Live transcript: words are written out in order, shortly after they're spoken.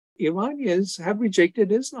Iranians have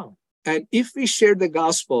rejected Islam. And if we share the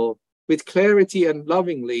gospel with clarity and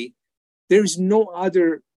lovingly, there is no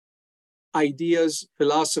other ideas,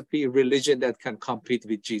 philosophy, religion that can compete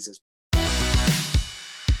with Jesus.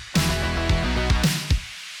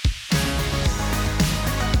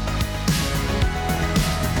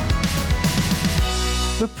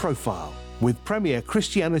 The Profile with Premier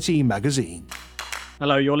Christianity Magazine.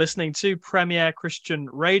 Hello, you're listening to Premier Christian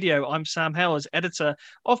Radio. I'm Sam Howells, editor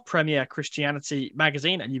of Premier Christianity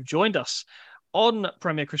Magazine, and you've joined us on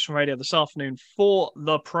Premier Christian Radio this afternoon for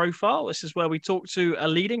The Profile. This is where we talk to a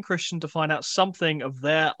leading Christian to find out something of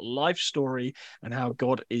their life story and how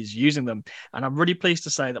God is using them. And I'm really pleased to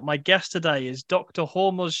say that my guest today is Dr.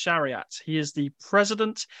 Hormoz Shariat. He is the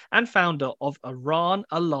president and founder of Iran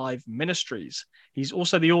Alive Ministries. He's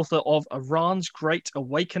also the author of Iran's Great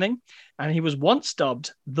Awakening, and he was once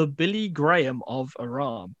dubbed the Billy Graham of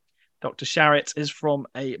Iran. Dr. Shariat is from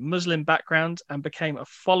a Muslim background and became a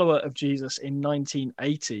follower of Jesus in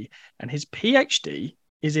 1980, and his PhD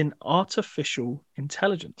is in artificial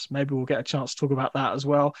intelligence. Maybe we'll get a chance to talk about that as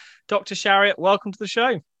well. Dr. Shariat, welcome to the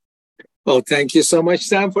show. Well, thank you so much,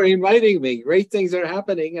 Sam, for inviting me. Great things are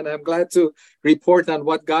happening, and I'm glad to report on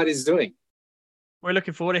what God is doing. We're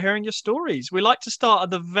looking forward to hearing your stories. We like to start at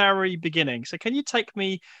the very beginning. So can you take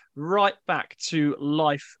me right back to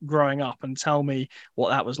life growing up and tell me what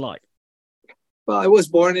that was like? Well, I was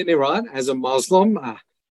born in Iran as a Muslim,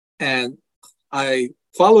 and I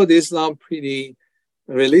followed Islam pretty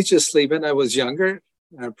religiously when I was younger,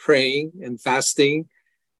 praying and fasting,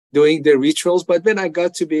 doing the rituals. But when I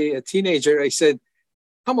got to be a teenager, I said,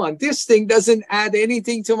 come on, this thing doesn't add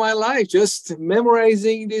anything to my life. Just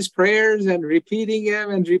memorizing these prayers and repeating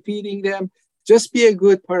them. Just be a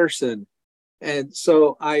good person. And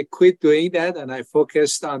so I quit doing that, and I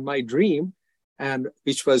focused on my dream, and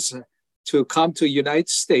which was to come to United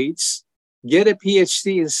States, get a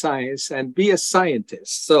PhD in science, and be a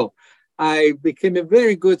scientist. So I became a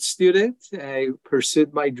very good student. I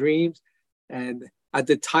pursued my dreams. And at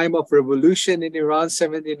the time of revolution in Iran,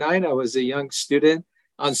 79, I was a young student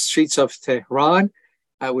on streets of Tehran.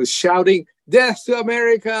 I was shouting, death to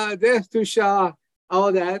America, death to Shah,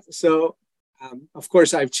 all that. So, of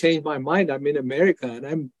course, I've changed my mind. I'm in America, and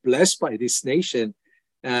I'm blessed by this nation.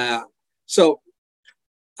 So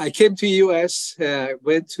I came to U.S.,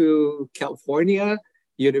 went to California,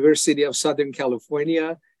 University of Southern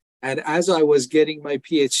California. And as I was getting my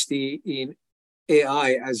PhD in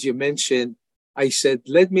AI, as you mentioned, I said,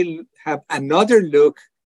 let me have another look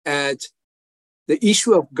at the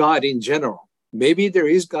issue of God in general. Maybe there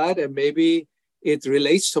is God, and maybe it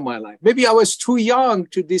relates to my life. Maybe I was too young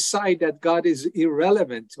to decide that God is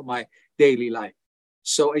irrelevant to my daily life.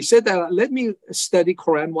 So I said, let me study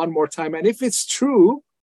Quran one more time. And if it's true,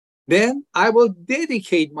 then I will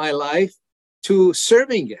dedicate my life to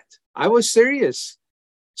serving it. I was serious.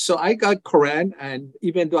 So I got Quran, and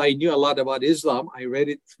even though I knew a lot about Islam, I read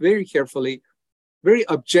it very carefully, very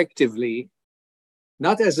objectively,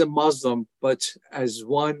 not as a Muslim, but as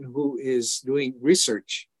one who is doing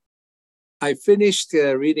research. I finished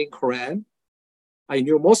reading Quran. I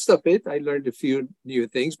knew most of it. I learned a few new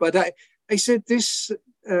things, but I said, this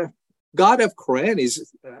God of Quran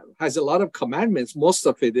has a lot of commandments. Most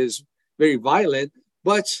of it is very violent,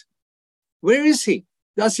 but where is he?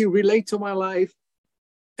 Does he relate to my life?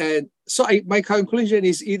 And so my conclusion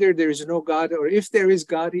is either there is no God, or if there is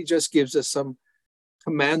God, he just gives us some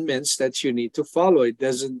commandments that you need to follow. It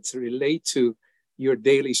doesn't relate to your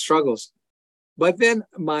daily struggles. But then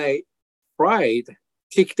my pride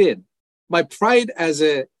kicked in. My pride as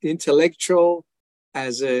an intellectual,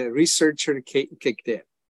 as a researcher kicked in.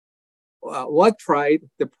 What pride?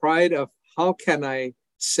 The pride of how can I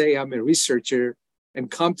say I'm a researcher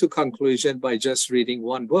and come to conclusion by just reading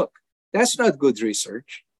one book? That's not good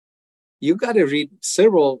research. You got to read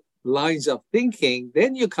several lines of thinking,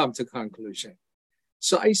 then you come to conclusion.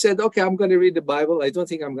 So I said, okay, I'm going to read the Bible. I don't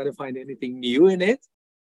think I'm going to find anything new in it,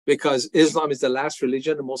 because Islam is the last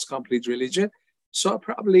religion, the most complete religion. So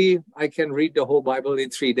probably I can read the whole Bible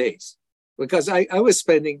in 3 days, because I was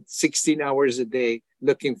spending 16 hours a day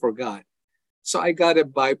looking for God. So I got a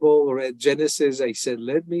Bible, read Genesis. I said,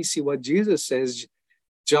 let me see what Jesus says.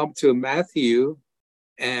 Jump to Matthew.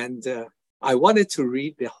 And I wanted to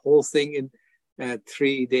read the whole thing in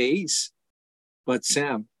 3 days. But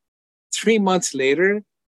Sam, 3 months later,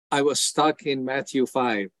 I was stuck in Matthew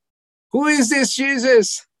 5. Who is this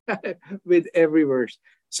Jesus? With every verse.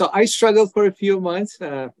 So I struggled for a few months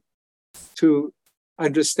to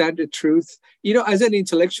understand the truth. You know, as an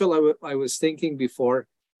intellectual, I was thinking before,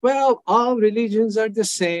 well, all religions are the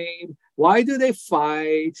same. Why do they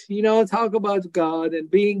fight? Talk about God and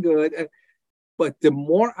being good. But the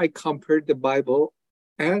more I compared the Bible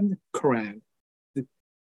and Quran,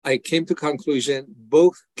 I came to conclusion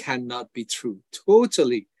both cannot be true.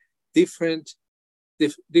 Totally different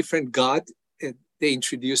God. They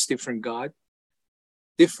introduce different God,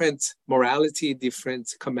 different morality,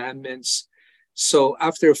 different commandments. So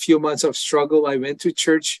after a few months of struggle, I went to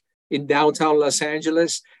church in downtown Los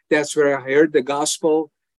Angeles. That's where I heard the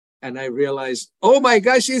gospel. And I realized, oh my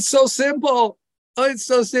gosh, it's so simple. Oh, it's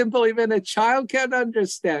so simple. Even a child can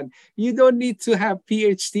understand. You don't need to have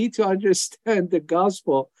PhD to understand the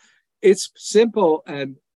gospel. It's simple.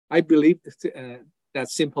 And I believe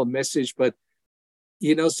that simple message. But,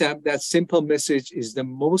 Sam, that simple message is the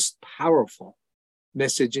most powerful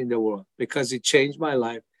message in the world because it changed my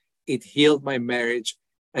life. It healed my marriage.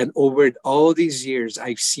 And over all these years,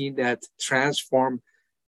 I've seen that transform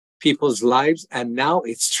people's lives. And now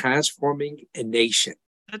it's transforming a nation.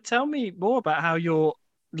 Tell me more about how your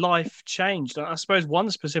life changed. I suppose one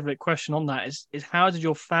specific question on that is how did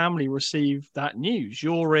your family receive that news?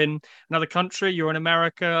 You're in another country, you're in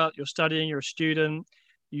America, you're studying, you're a student,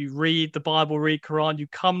 you read the Bible, read Quran, you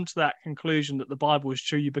come to that conclusion that the Bible is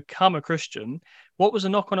true, you become a Christian. What was the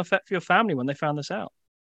knock-on effect for your family when they found this out?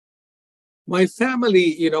 My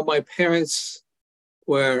family, my parents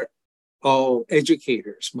were all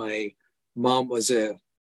educators. My mom was a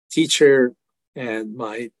teacher, and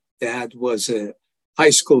my dad was a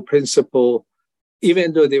high school principal.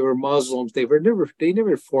 Even though they were Muslims, they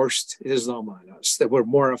never forced Islam on us. They were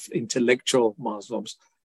more of intellectual Muslims.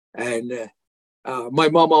 And my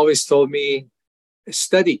mom always told me,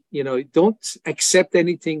 study, don't accept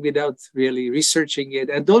anything without really researching it,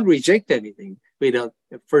 and don't reject anything without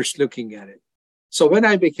first looking at it. So when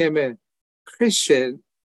I became a Christian,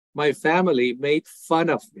 my family made fun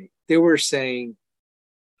of me. They were saying,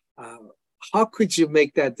 how could you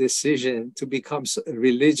make that decision to become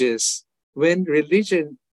religious when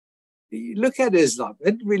religion, look at Islam,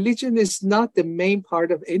 and religion is not the main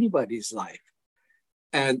part of anybody's life.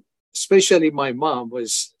 And especially my mom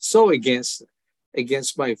was so against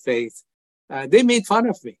my faith. They made fun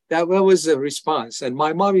of me. That was the response. And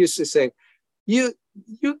my mom used to say, you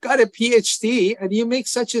got a PhD and you make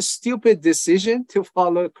such a stupid decision to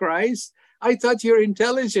follow Christ. I thought you're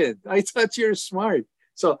intelligent. I thought you're smart.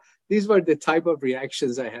 So these were the type of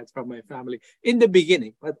reactions I had from my family in the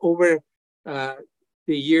beginning. But over the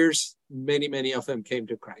years, many of them came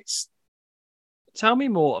to Christ. Tell me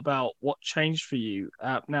more about what changed for you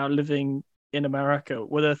now living in America.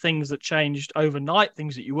 Were there things that changed overnight,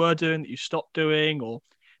 things that you were doing that you stopped doing, or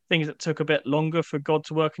things that took a bit longer for God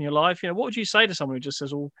to work in your life? What would you say to someone who just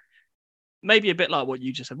says, "Oh, maybe a bit like what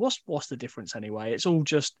you just said. What's the difference anyway? It's all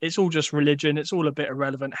just religion. It's all a bit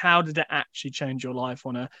irrelevant." How did it actually change your life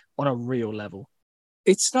on a real level?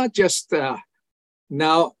 It's not just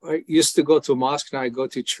now. I used to go to mosque. Now I go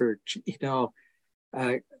to church.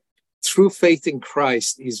 True faith in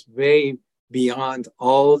Christ is way beyond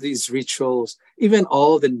all these rituals, even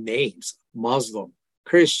all the names, Muslim,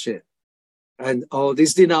 Christian, and all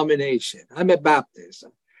these denominations. I'm a Baptist.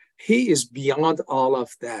 He is beyond all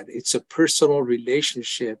of that. It's a personal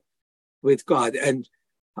relationship with God. And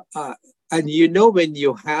when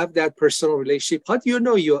you have that personal relationship, how do you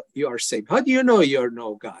know you are saved? How do you know you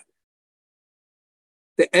know God?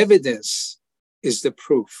 The evidence is the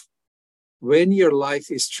proof. When your life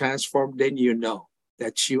is transformed, then you know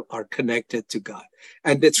that you are connected to God.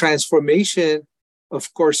 And the transformation,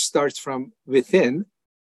 of course, starts from within.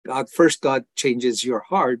 God changes your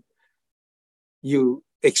heart. You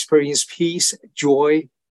experience peace, joy,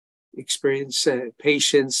 experience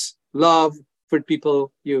patience, love for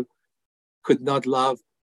people you could not love.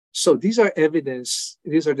 So these are evidence.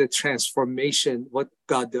 These are the transformation, what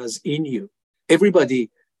God does in you. Everybody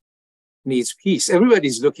needs peace.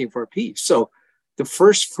 Everybody's looking for peace. So the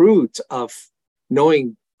first fruit of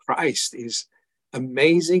knowing Christ is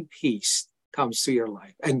amazing peace comes to your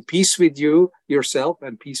life, and peace with yourself,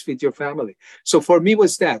 and peace with your family. So for me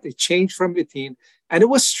was that it changed from within, and it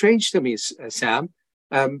was strange to me, Sam.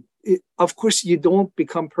 Of course, you don't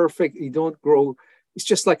become perfect. You don't grow. It's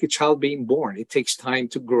just like a child being born. It takes time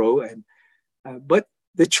to grow, but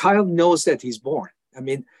the child knows that he's born. I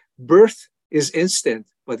mean, birth is instant,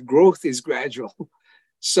 but growth is gradual.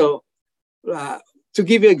 So to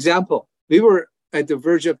give you an example, we were at the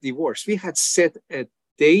verge of divorce. We had set a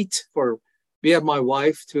date for me and my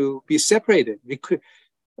wife to be separated. We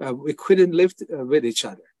couldn't live with each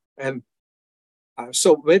other. And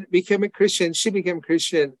so when we became a Christian, she became a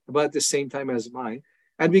Christian about the same time as mine.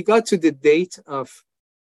 And we got to the date of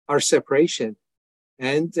our separation.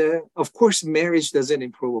 And of course, marriage doesn't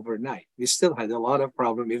improve overnight. We still had a lot of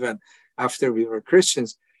problem even after we were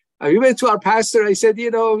Christians. I went to our pastor. I said,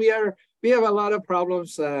 we have a lot of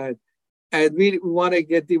problems, and we want to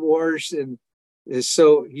get divorced. And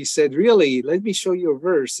so he said, really, let me show you a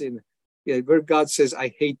verse in where God says,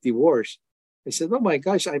 I hate divorce. I said, oh my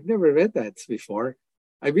gosh, I've never read that before.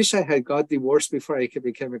 I wish I had got divorced before I could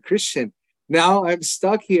become a Christian. Now I'm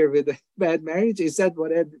stuck here with a bad marriage. Is that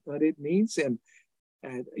what it means? And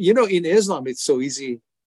in Islam, it's so easy,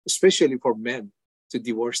 especially for men, to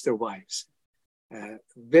divorce their wives.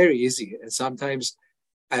 Very easy. And sometimes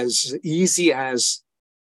as easy as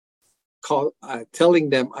telling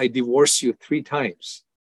them, I divorce you 3 times,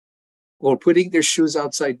 or putting their shoes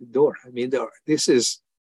outside the door. I mean, this is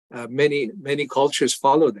many cultures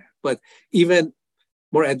follow that. But even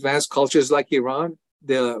more advanced cultures like Iran,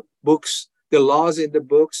 the laws in the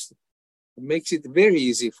books makes it very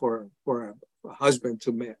easy for a husband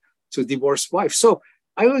to divorce wife. So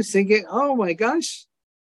I was thinking, oh my gosh,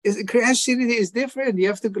 Christianity is different. You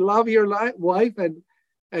have to love your wife and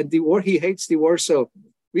divorce. He hates divorce. So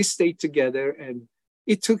we stayed together, and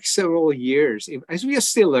it took several years. As we are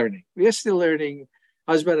still learning,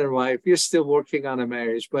 husband and wife. We are still working on a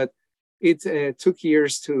marriage, but it took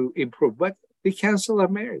years to improve. But we canceled our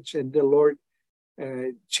marriage, and the Lord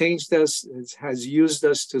changed us, has used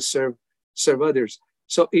us to serve others.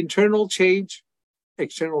 So internal change,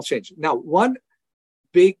 external change. Now, one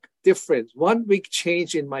big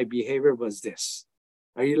change in my behavior was this.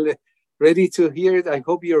 Are you ready to hear it? I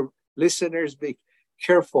hope your listeners be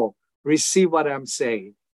careful, receive what I'm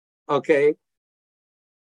saying. Okay?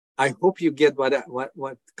 I hope you get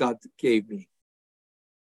what God gave me.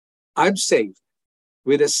 I'm saved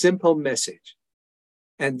with a simple message.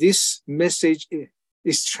 And this message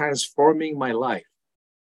is transforming my life.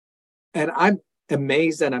 And I'm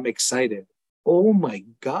amazed and I'm excited. Oh my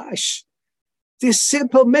gosh. This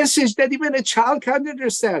simple message that even a child can't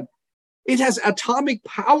understand. It has atomic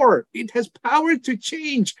power. It has power to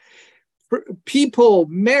change people,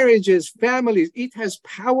 marriages, families. It has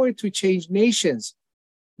power to change nations.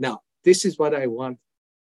 Now, this is what I want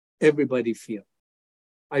everybody feel.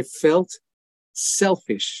 I felt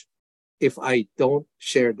selfish if I don't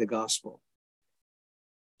share the gospel.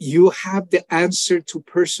 You have the answer to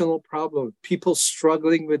personal problems, people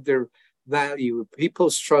struggling with their value, people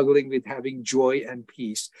struggling with having joy and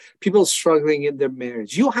peace, people struggling in their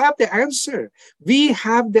marriage. You have the answer. We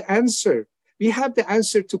have the answer. We have the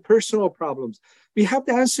answer to personal problems. We have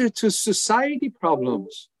the answer to society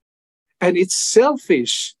problems. And it's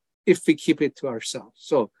selfish if we keep it to ourselves.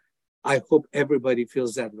 So I hope everybody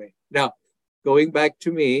feels that way. Now, going back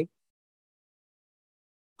to me,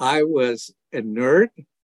 I was a nerd.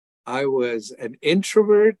 I was an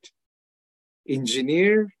introvert,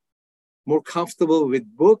 engineer, more comfortable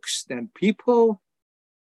with books than people.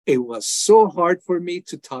 It was so hard for me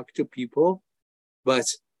to talk to people, but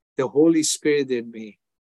the Holy Spirit in me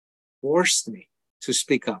forced me to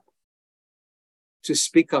speak up,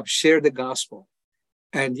 share the gospel.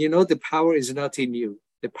 And the power is not in you.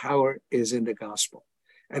 The power is in the gospel.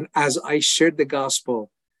 And as I shared the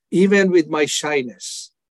gospel, even with my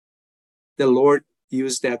shyness, the Lord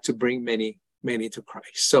used that to bring many to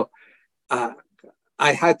Christ. So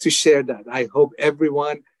I had to share that. I hope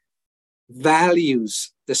everyone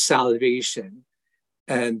values the salvation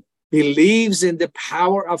and believes in the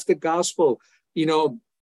power of the gospel.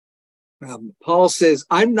 Paul says,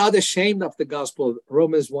 I'm not ashamed of the gospel,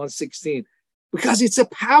 Romans 1:16, because it's a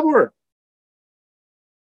power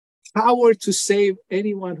to save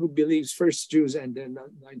anyone who believes, first Jews and then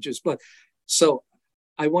not Jews. But so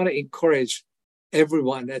I want to encourage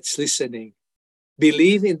everyone that's listening,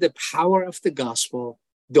 believe in the power of the gospel.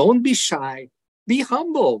 Don't be shy. Be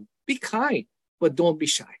humble. Be kind, but don't be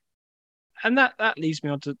shy. And that leads me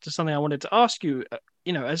on to something I wanted to ask you.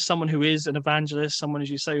 As someone who is an evangelist, someone, as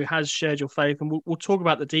you say, who has shared your faith, and we'll talk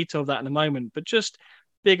about the detail of that in a moment, but just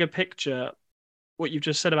bigger picture, what you've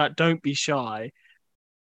just said about don't be shy.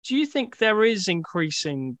 Do you think there is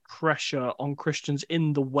increasing pressure on Christians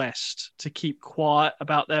in the West to keep quiet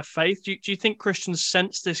about their faith? Do you think Christians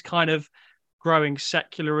sense this kind of growing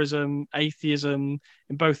secularism, atheism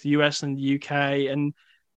in both the US and the UK? And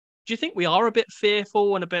do you think we are a bit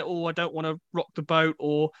fearful and a bit, I don't want to rock the boat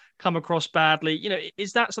or come across badly?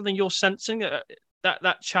 Is that something you're sensing,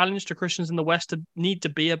 that challenge to Christians in the West to need to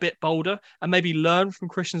be a bit bolder and maybe learn from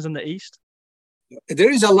Christians in the East? There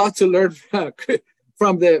is a lot to learn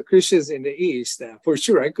from the Christians in the East. For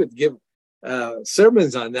sure, I could give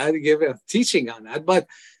sermons on that, give a teaching on that. But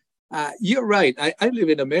you're right. I live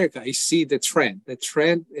in America. I see the trend. The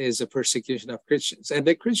trend is a persecution of Christians, and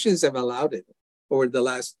the Christians have allowed it. over the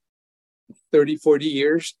last 30, 40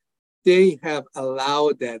 years, they have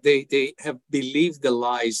allowed that. They have believed the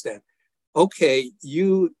lies that, okay,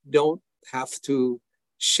 you don't have to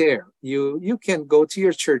share. You can go to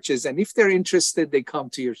your churches, and if they're interested, they come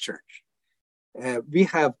to your church. We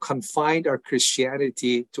have confined our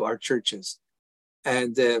Christianity to our churches.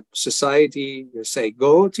 And society, you say,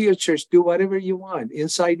 go to your church, do whatever you want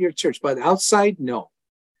inside your church, but outside, no.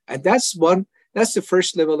 And that's the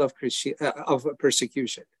first level of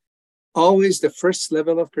persecution. Always the first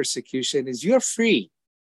level of persecution is you're free,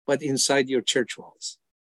 but inside your church walls.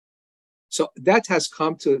 So that has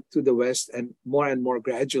come to the West, and more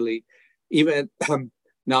gradually. Even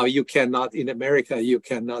now, you cannot, in America, you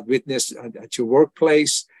cannot witness at your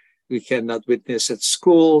workplace. You cannot witness at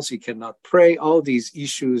schools. You cannot pray. All these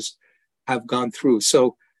issues have gone through.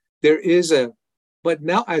 So there is but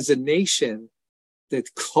now as a nation, the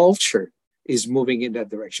culture is moving in that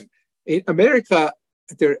direction. In America,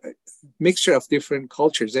 there are a mixture of different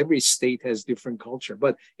cultures. Every state has different culture.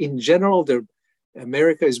 But in general,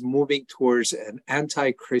 America is moving towards an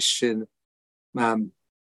anti-Christian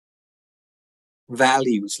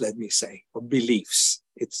values, let me say, or beliefs.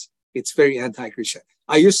 It's very anti-Christian.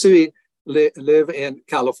 I used to live in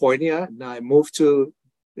California, and I moved to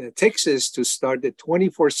Texas to start the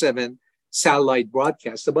 24/7 satellite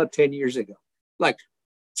broadcast about 10 years ago. Like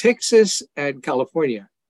Texas and California,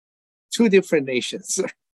 two different nations,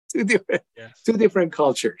 two different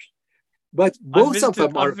cultures. But both of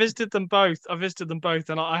them are. I've visited them both.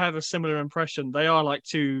 And I had a similar impression. They are like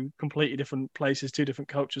two completely different places, two different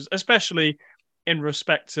cultures, especially in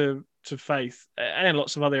respect to faith, and in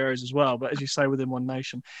lots of other areas as well, but as you say, within one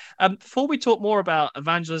nation. Before we talk more about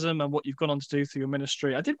evangelism and what you've gone on to do through your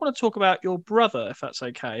ministry, I did want to talk about your brother, if that's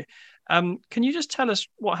okay. Can you just tell us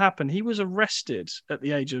what happened? He was arrested at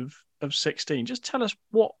the age of 16. Just tell us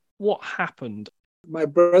what happened. My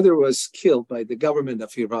brother was killed by the government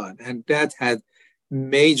of Iran, and that had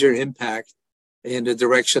major impact in the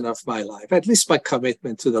direction of my life, at least my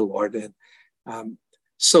commitment to the Lord. And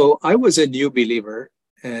so I was a new believer,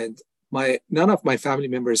 and none of my family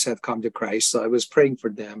members had come to Christ. So I was praying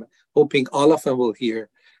for them, hoping all of them will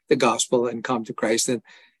hear the gospel and come to Christ. And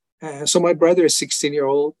so my brother, a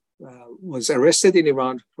 16-year-old, was arrested in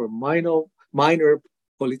Iran for minor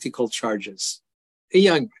political charges. A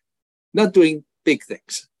young, not doing big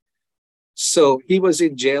things. So he was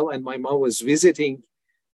in jail, and my mom was visiting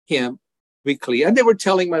him weekly. And they were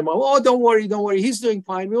telling my mom, oh, don't worry. He's doing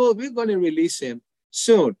fine. We're going to release him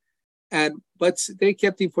soon. But they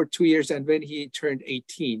kept him for 2 years. And when he turned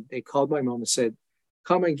 18, they called my mom and said,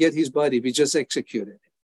 come and get his body. We just executed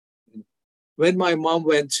him. When my mom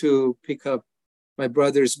went to pick up my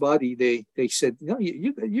brother's body, they said, no,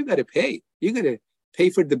 you got to pay. You got to pay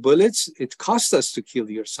for the bullets. It cost us to kill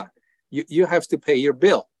your son. You have to pay your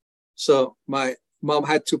bill. So my mom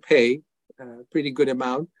had to pay a pretty good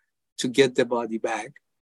amount to get the body back.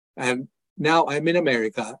 And now I'm in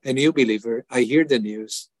America, a new believer. I hear the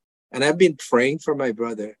news, and I've been praying for my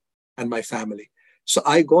brother and my family. So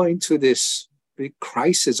I go into this big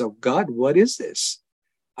crisis of, God, what is this?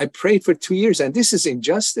 I prayed for 2 years, and this is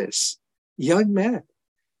injustice. Young man,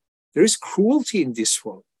 there is cruelty in this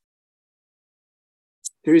world.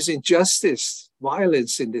 There is injustice,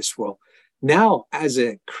 violence in this world. Now, as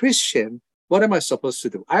a Christian, what am I supposed to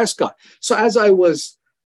do? I asked God. So as I was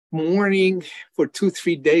mourning for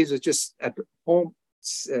 2-3 days, just at home,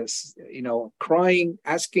 crying,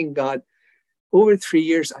 asking God, over 3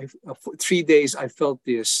 years, 3 days, I felt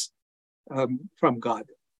this from God.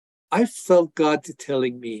 I felt God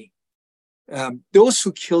telling me, those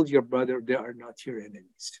who killed your brother, they are not your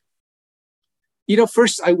enemies.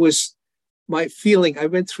 First I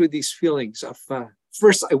went through these feelings of,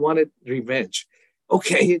 first I wanted revenge.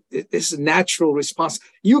 Okay, this is a natural response.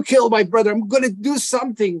 You killed my brother. I'm going to do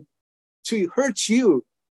something to hurt you.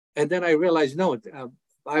 And then I realized, no,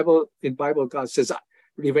 in Bible, God says,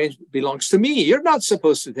 revenge belongs to me. You're not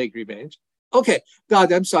supposed to take revenge. Okay,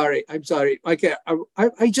 God, I'm sorry. Okay,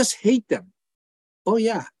 I just hate them. Oh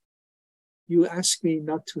yeah, you asked me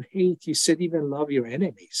not to hate. You said even love your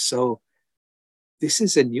enemies. So this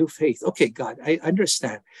is a new faith. Okay, God, I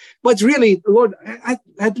understand. But really, Lord,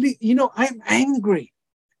 at least, I'm angry.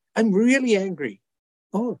 I'm really angry.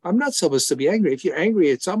 Oh, I'm not supposed to be angry. If you're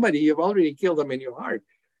angry at somebody, you've already killed them in your heart.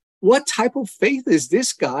 What type of faith is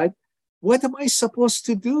this, God? What am I supposed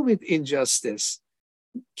to do with injustice?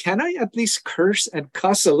 Can I at least curse and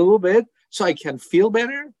cuss a little bit so I can feel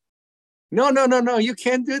better? No. You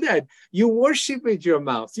can't do that. You worship with your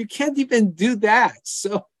mouth. You can't even do that.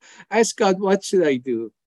 So ask God, what should I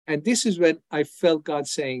do? And this is when I felt God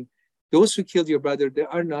saying, those who killed your brother, they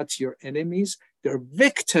are not your enemies. They're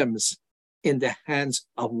victims in the hands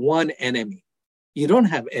of one enemy. You don't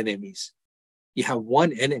have enemies. You have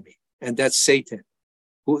one enemy, and that's Satan,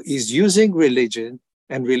 who is using religion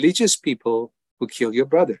and religious people who kill your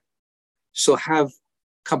brother. So have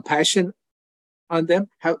compassion on them,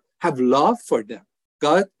 have love for them.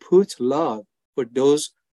 God put love for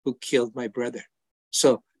those who killed my brother.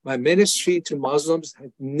 So my ministry to Muslims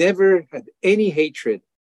had never had any hatred.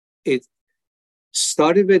 It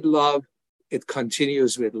started with love. It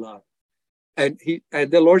continues with love. And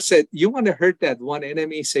the Lord said, you want to hurt that one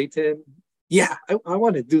enemy, Satan? Yeah, I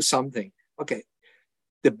want to do something. Okay.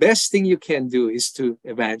 The best thing you can do is to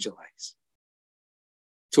evangelize.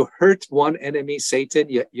 To hurt one enemy, Satan,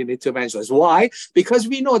 you need to evangelize. Why? Because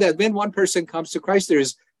we know that when one person comes to Christ, there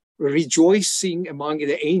is rejoicing among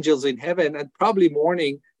the angels in heaven and probably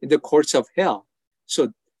mourning in the courts of hell.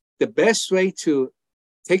 So the best way to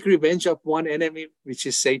take revenge of one enemy, which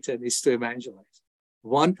is Satan, is to evangelize.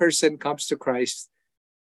 One person comes to Christ,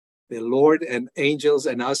 the Lord and angels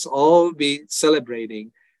and us all be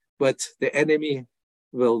celebrating, but the enemy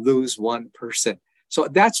will lose one person. So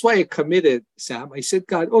that's why I committed, Sam. I said,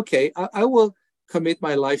 God, okay, I will commit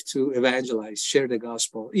my life to evangelize, share the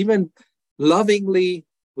gospel, even lovingly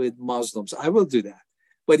with Muslims. I will do that.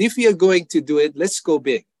 But if we are going to do it, let's go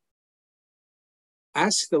big.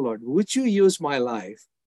 Ask the Lord, would you use my life?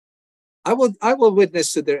 I will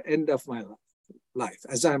witness to the end of my life,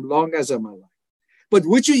 as long as I'm alive. But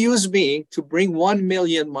would you use me to bring 1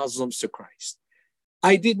 million Muslims to Christ?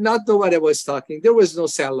 I did not know what I was talking. There was no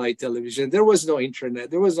satellite television. There was no internet.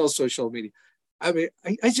 There was no social media. I mean,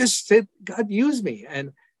 I just said, God, use me.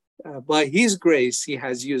 And by his grace, he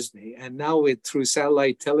has used me. And now through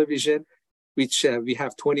satellite television, which we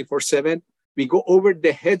have 24/7, we go over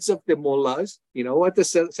the heads of the mullahs. You know what the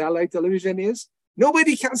satellite television is?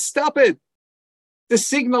 Nobody can stop it. The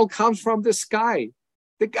signal comes from the sky.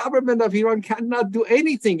 The government of Iran cannot do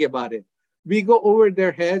anything about it. We go over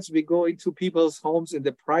their heads. We go into people's homes in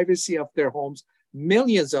the privacy of their homes,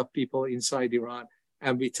 millions of people inside Iran,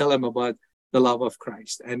 and we tell them about the love of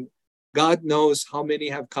Christ. And God knows how many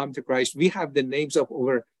have come to Christ. We have the names of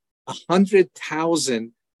over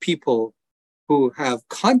 100,000 people who have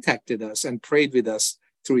contacted us and prayed with us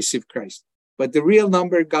to receive Christ. But the real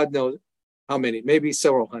number, God knows how many, maybe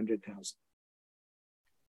several 100,000.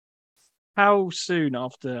 How soon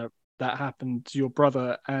after that happened to your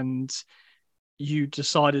brother and you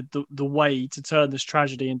decided the way to turn this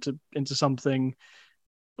tragedy into something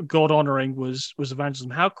God-honoring was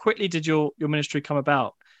evangelism? How quickly did your ministry come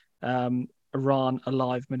about, Iran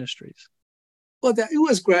Alive Ministries? Well, it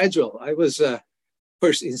was gradual. I was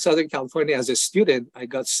first in Southern California as a student. I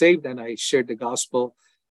got saved and I shared the gospel.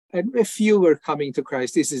 And a few were coming to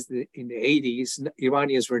Christ. This is in the 80s.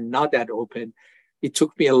 Iranians were not that open. It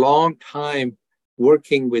took me a long time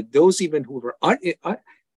working with those even who were,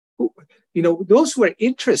 those who were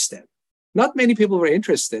interested. Not many people were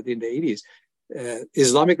interested in the 80s.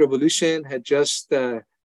 Islamic Revolution had just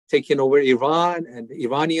taken over Iran, and the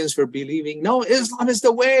Iranians were believing, no, Islam is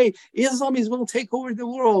the way. Islam will take over the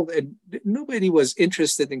world. And nobody was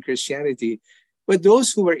interested in Christianity. But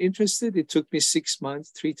those who were interested, it took me 6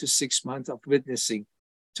 months, 3 to 6 months of witnessing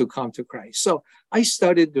to come to Christ. So I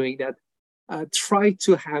started doing that. Tried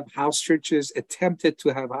to have house churches, attempted to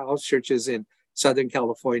have house churches in Southern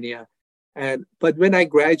California. But when I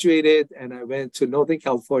graduated and I went to Northern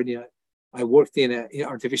California, I worked in an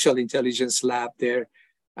artificial intelligence lab there.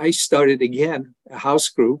 I started again a house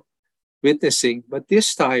group witnessing, but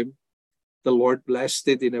this time the Lord blessed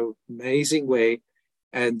it in an amazing way.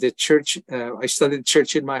 And the church, I started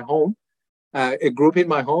church in my home, a group in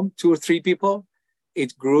my home, 2 or 3 people.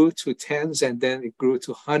 It grew to tens and then it grew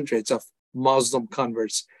to hundreds of Muslim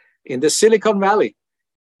converts in the Silicon Valley,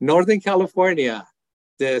 Northern California,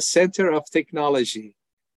 the center of technology.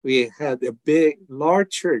 We had a large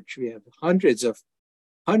church. We have hundreds of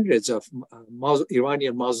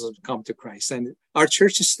Iranian Muslims come to Christ, and our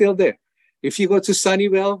church is still there. If you go to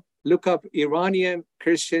Sunnyvale, look up Iranian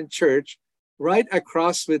Christian Church, right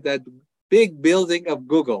across with that big building of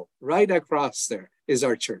Google, right across there is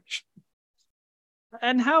our church.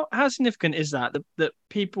 And how significant is that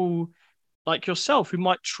people like yourself who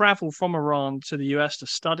might travel from Iran to the US to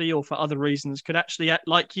study or for other reasons could actually,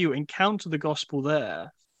 like you, encounter the gospel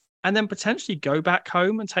there and then potentially go back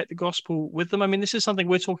home and take the gospel with them? I mean, this is something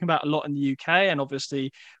we're talking about a lot in the UK, and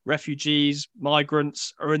obviously refugees,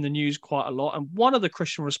 migrants are in the news quite a lot. And one of the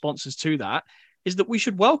Christian responses to that is that we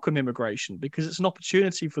should welcome immigration because it's an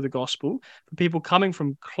opportunity for the gospel, for people coming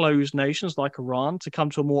from closed nations like Iran to come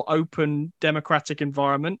to a more open, democratic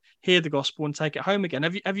environment, hear the gospel and take it home again.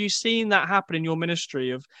 Have you seen that happen in your ministry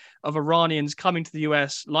of Iranians coming to the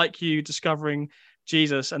US, like you, discovering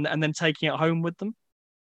Jesus and then taking it home with them?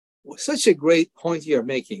 Such a great point you're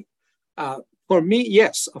making. For me,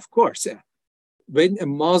 yes, of course. When a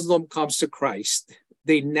Muslim comes to Christ,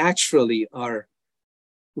 they naturally are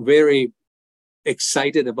very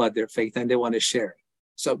excited about their faith and they want to share it.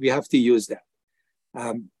 So we have to use that.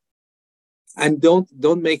 And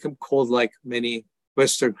don't make them cold like many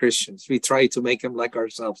Western Christians. We try to make them like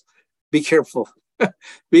ourselves. Be careful.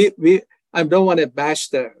 I don't want to bash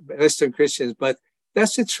the Western Christians, but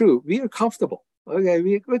that's the truth. We are comfortable.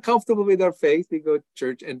 Okay, we're comfortable with our faith. We go to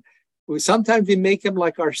church, and sometimes we make them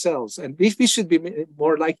like ourselves, and we should be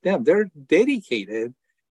more like them. They're dedicated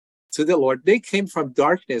to the Lord. They came from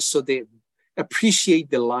darkness, so they appreciate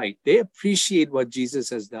the light. They appreciate what Jesus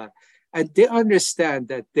has done, and they understand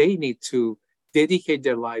that they need to dedicate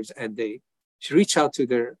their lives, and they reach out to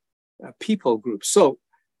their people groups. So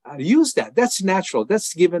use that. That's natural.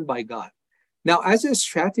 That's given by God. Now, as a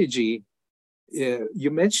strategy,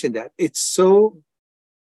 you mentioned that it's so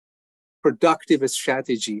productive a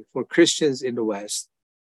strategy for Christians in the West,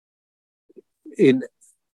 in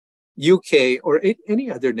UK or in any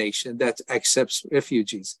other nation that accepts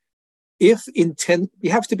refugees. You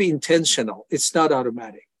have to be intentional. It's not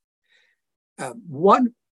automatic.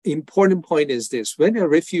 One important point is this: when a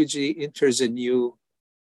refugee enters a new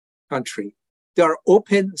country, they are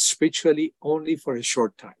open spiritually only for a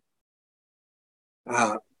short time.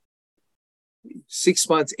 6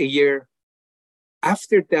 months, a year.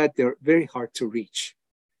 After that, they're very hard to reach.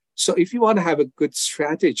 So if you want to have a good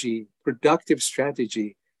strategy, productive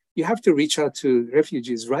strategy, you have to reach out to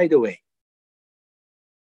refugees right away.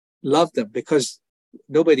 Love them because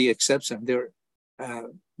nobody accepts them.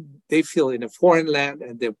 They feel in a foreign land,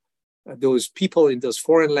 and those people in those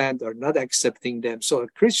foreign land are not accepting them. So a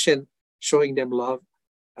Christian showing them love,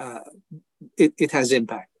 it has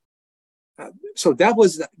impact. So that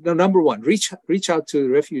was the number one. Reach out to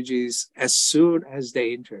refugees as soon as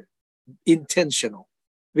they enter. Intentional,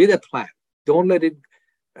 with a plan. Don't let it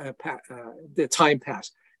the time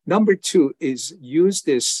pass. Number two is use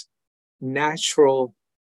this natural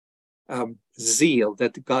zeal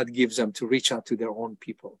that God gives them to reach out to their own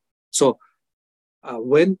people. So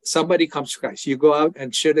when somebody comes to Christ, you go out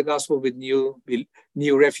and share the gospel with new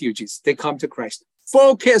refugees. They come to Christ.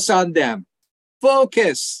 Focus on them.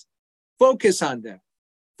 Focus on them.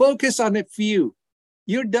 Focus on a few.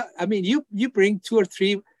 You bring 2 or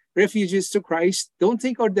 3 refugees to Christ. Don't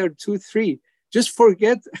think, there are 2, 3. Just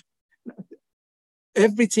forget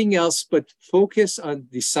everything else, but focus on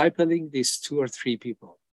discipling these 2 or 3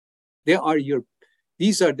 people.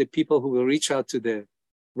 These are the people who will reach out to the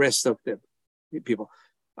rest of the people.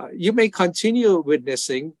 You may continue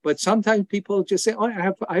witnessing, but sometimes people just say,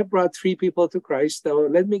 I brought 3 people to Christ. So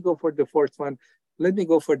let me go for the 4th one. Let me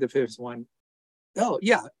go for the 5th one. Oh,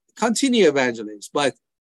 yeah, continue evangelize. But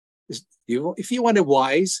if you want to be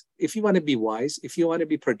wise, if you want to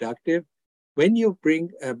be productive, when you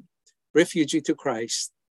bring a refugee to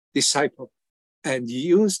Christ, disciple, and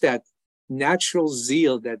use that natural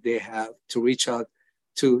zeal that they have to reach out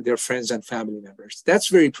to their friends and family members. That's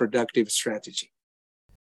very productive strategy.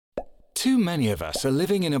 Too many of us are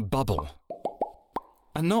living in a bubble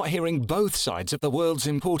and not hearing both sides of the world's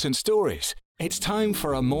important stories. It's time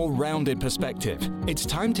for a more rounded perspective. It's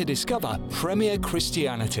time to discover Premier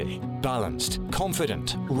Christianity. Balanced,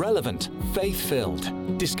 confident, relevant,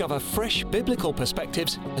 faith-filled. Discover fresh biblical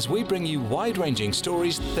perspectives as we bring you wide-ranging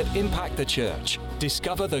stories that impact the church.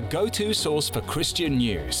 Discover the go-to source for Christian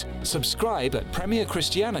news. Subscribe at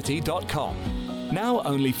premierchristianity.com. Now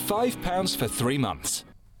only £5 for 3 months.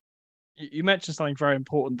 You mentioned something very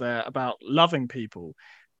important there about loving people,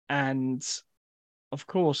 and of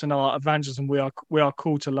course, in our evangelism, we are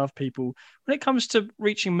called to love people. When it comes to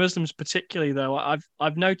reaching Muslims, particularly, though,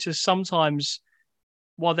 I've noticed sometimes,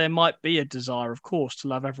 while there might be a desire, of course, to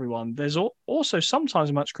love everyone, there's also sometimes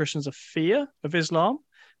amongst Christians a fear of Islam.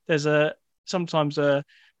 There's sometimes a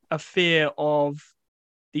fear of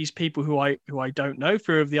these people who I don't know,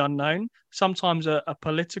 fear of the unknown. Sometimes a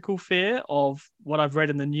political fear of what I've read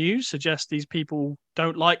in the news suggests these people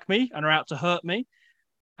don't like me and are out to hurt me.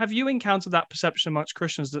 Have you encountered that perception amongst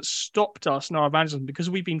Christians that stopped us in our evangelism because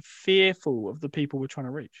we've been fearful of the people we're trying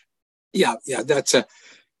to reach? Yeah, that's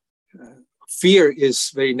fear is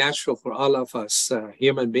very natural for all of us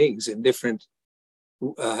human beings. In different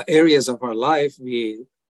areas of our life, we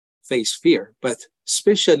face fear, but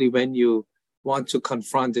especially when you want to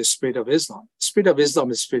confront the spirit of Islam, spirit of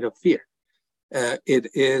Islam is spirit of fear. It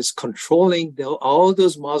is controlling all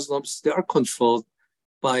those Muslims. They are controlled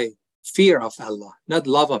by fear of Allah, not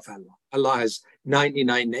love of Allah. Allah has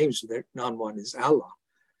 99 names, not one is Allah.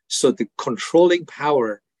 So the controlling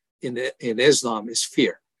power in Islam is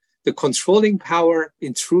fear. The controlling power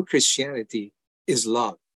in true Christianity is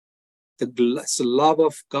love. It's the love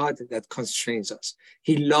of God that constrains us.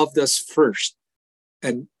 He loved us first,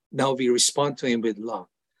 and now we respond to him with love.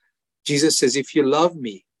 Jesus says, if you love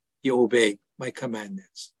me, you obey my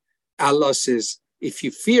commandments. Allah says, if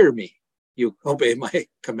you fear me, you obey my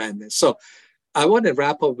commandments. So I want to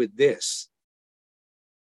wrap up with this.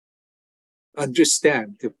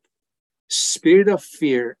 Understand, the spirit of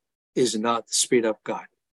fear is not the spirit of God.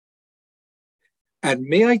 And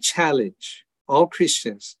may I challenge all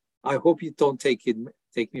Christians, I hope you don't take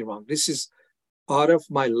me wrong. This is out of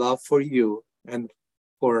my love for you and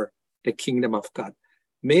for the kingdom of God.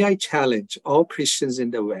 May I challenge all Christians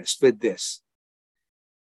in the West with this.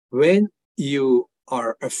 When you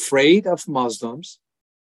are afraid of Muslims,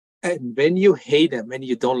 and when you hate them and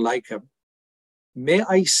you don't like them, may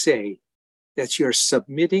I say that you're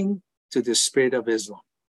submitting to the spirit of Islam,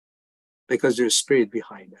 because there's spirit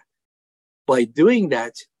behind that. By doing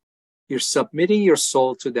that, you're submitting your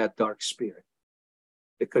soul to that dark spirit,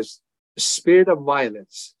 because the spirit of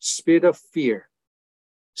violence, spirit of fear,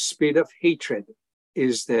 spirit of hatred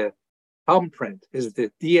is the thumbprint, is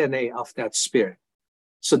the DNA of that spirit.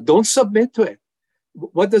 So don't submit to it.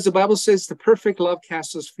 What does the Bible say? The perfect love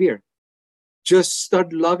casts fear. Just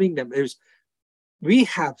start loving them. We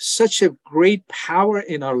have such a great power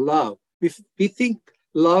in our love. We think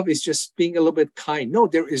love is just being a little bit kind. No,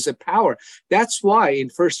 there is a power. That's why in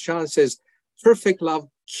 1 John says, perfect love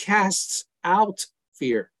casts out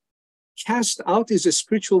fear. Cast out is a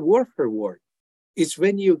spiritual warfare word. It's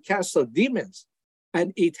when you cast out demons,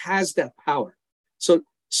 and it has that power. So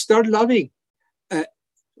start loving.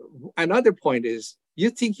 Another point is, you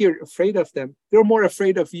think you're afraid of them. They're more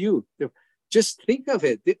afraid of you. Just think of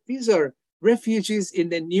it. These are refugees in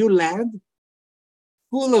the new land,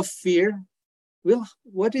 full of fear. Well,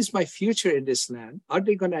 what is my future in this land? Are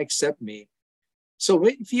they going to accept me? So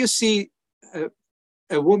if you see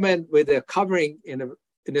a woman with a covering in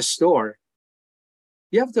a store,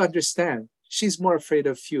 you have to understand she's more afraid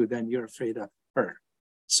of you than you're afraid of her.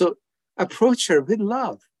 So approach her with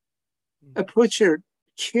love. Approach her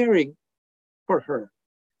caring for her.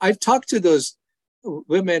 I've talked to those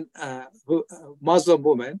women, Muslim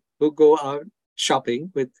women who go out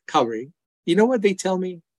shopping with covering. You know what they tell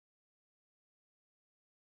me?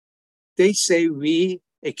 They say we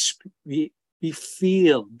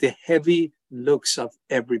feel the heavy looks of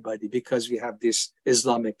everybody because we have this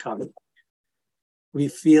Islamic covering. We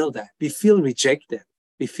feel that. We feel rejected.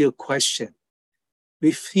 We feel questioned.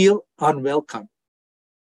 We feel unwelcome.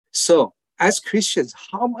 So as Christians,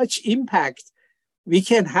 how much impact we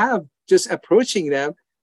can have just approaching them,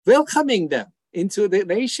 welcoming them into the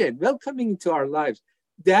nation, welcoming into our lives.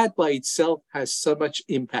 That by itself has so much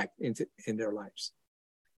impact in their lives.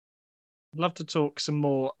 I'd love to talk some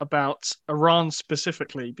more about Iran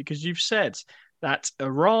specifically, because you've said that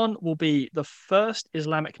Iran will be the first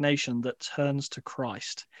Islamic nation that turns to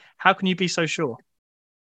Christ. How can you be so sure?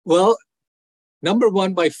 Well, number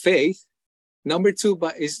one, by faith. Number two,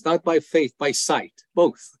 is not by faith, by sight,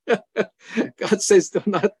 both. God says do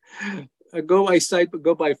not go by sight, but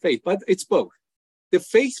go by faith. But it's both. The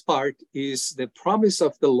faith part is the promise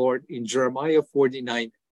of the Lord in Jeremiah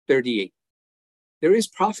 49:38. There is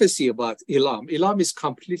prophecy about Elam. Elam is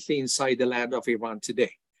completely inside the land of Iran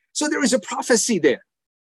today. So there is a prophecy there.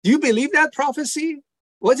 Do you believe that prophecy?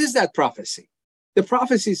 What is that prophecy? The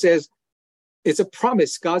prophecy says, it's a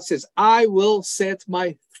promise. God says, I will set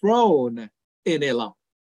my throne in Elam.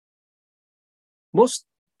 Most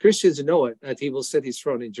Christians know it, that he will set his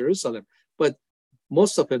throne in Jerusalem, but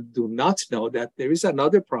most of them do not know that there is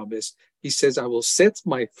another promise. He says, I will set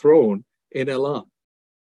my throne in Elam.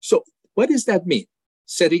 So what does that mean?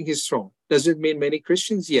 Setting his throne. Does it mean many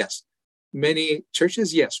Christians? Yes. Many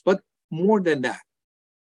churches? Yes. But more than that,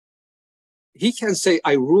 he can say,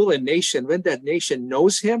 I rule a nation when that nation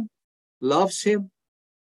knows him, loves him,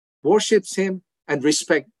 worships him, and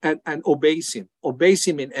respect and obeys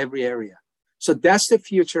him in every area. So that's the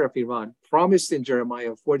future of Iran, promised in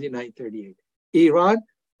Jeremiah 49:38. Iran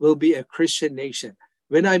will be a Christian nation.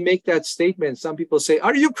 When I make that statement, some people say,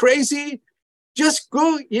 are you crazy? Just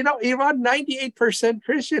go, Iran, 98%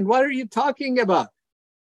 Christian. What are you talking about?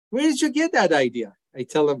 Where did you get that idea? I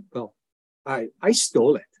tell them, well, I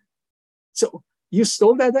stole it. So you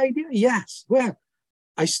stole that idea? Yes. Well,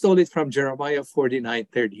 I stole it from Jeremiah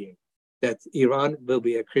 49:38, that Iran will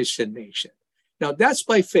be a Christian nation. Now that's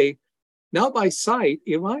by faith. Now by sight,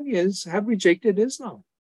 Iranians have rejected Islam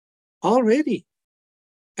already.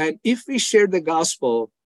 And if we share the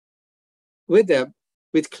gospel with them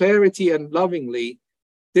with clarity and lovingly,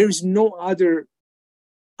 there's no other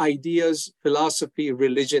ideas, philosophy,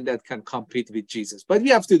 religion that can compete with Jesus. But we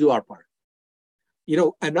have to do our part. You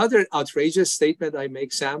know, another outrageous statement I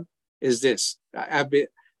make, Sam, is this.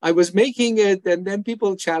 I was making it, and then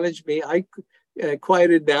people challenged me. I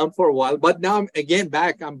quieted down for a while, but now I'm again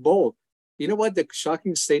back. I'm bold. You know what the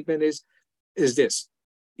shocking statement is? Is this.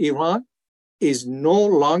 Iran is no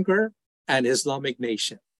longer an Islamic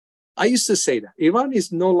nation. I used to say that. Iran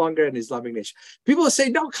is no longer an Islamic nation. People say,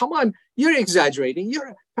 no, come on, you're exaggerating.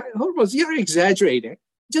 Hormoz, you're exaggerating.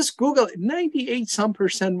 Just Google it,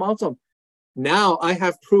 98% Muslim. Now I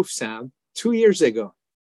have proof, Sam. 2 years ago,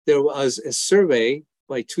 there was a survey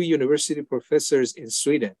by 2 university professors in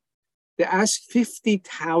Sweden. They asked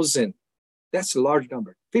 50,000, that's a large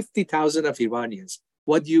number, 50,000 of Iranians,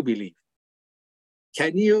 what do you believe?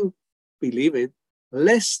 Can you believe it?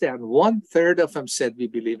 Less than 1/3 of them said we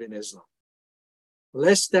believe in Islam.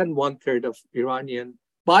 Less than 1/3 of Iranian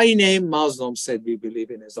by name Muslims said we believe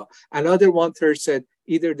in Islam. Another 1/3 said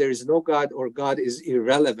either there is no God or God is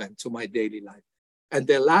irrelevant to my daily life. And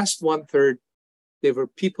the last 1/3, they were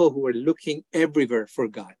people who were looking everywhere for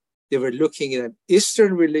God. They were looking at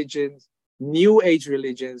Eastern religions, New Age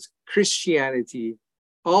religions, Christianity,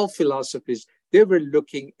 all philosophies. They were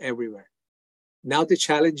looking everywhere. Now the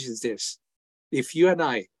challenge is this. If you and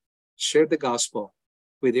I share the gospel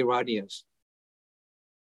with Iranians,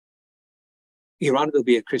 Iran will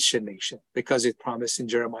be a Christian nation because it promised in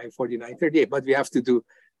Jeremiah 49:38. But we have to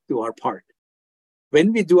do our part. When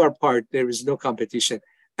we do our part, there is no competition.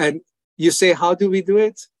 And you say, how do we do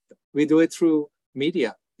it? We do it through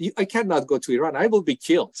media. I cannot go to Iran. I will be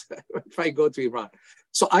killed if I go to Iran.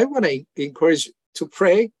 So I want to encourage to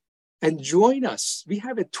pray and join us. We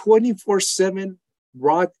have a 24/7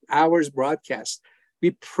 hours broadcast.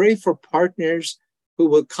 We pray for partners who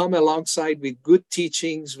will come alongside with good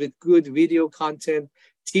teachings, with good video content,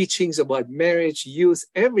 teachings about marriage, youth,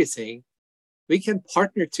 everything. We can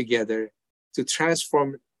partner together to transform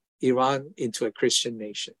Iran into a Christian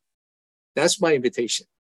nation. That's my invitation.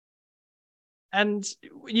 And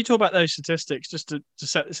when you talk about those statistics, just to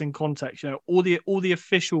set this in context, you know, all the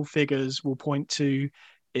official figures will point to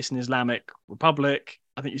it's an Islamic republic.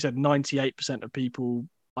 I think you said 98% of people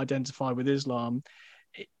identify with Islam.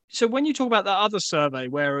 So when you talk about that other survey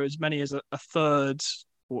where as many as a third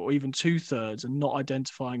or even 2/3 are not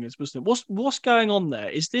identifying as Muslim, what's going on there?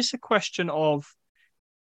 Is this a question of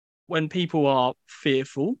when people are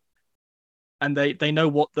fearful and they know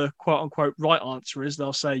what the quote unquote right answer is,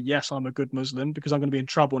 they'll say, yes, I'm a good Muslim because I'm going to be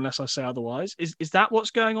in trouble unless I say otherwise. Is that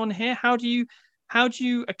what's going on here? How do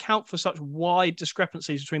you account for such wide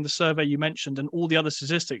discrepancies between the survey you mentioned and all the other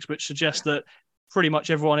statistics, which suggest that pretty much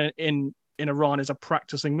everyone in Iran is a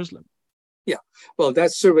practicing Muslim? Yeah, well,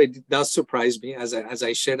 that survey does surprise me. As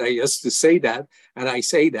I said, I used to say that, and I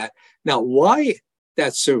say that. Now, why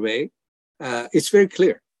that survey? It's very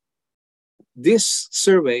clear. This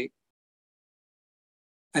survey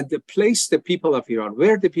and the place the people of Iran,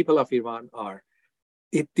 where the people of Iran are,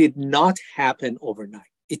 it did not happen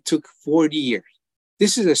overnight. It took 40 years.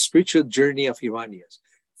 This is a spiritual journey of Iranians.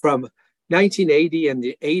 From 1980 and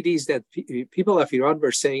the 80s that people of Iran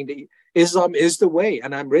were saying that Islam is the way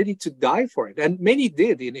and I'm ready to die for it. And many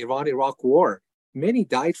did in Iran-Iraq war. Many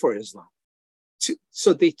died for Islam.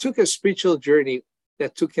 So they took a spiritual journey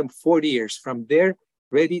that took them 40 years. From there,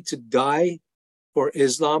 ready to die for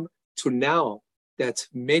Islam to now that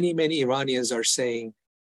many, many Iranians are saying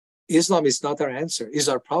Islam is not our answer, is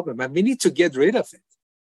our problem, and we need to get rid of it.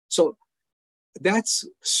 So that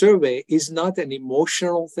survey is not an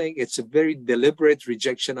emotional thing. It's a very deliberate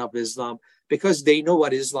rejection of Islam because they know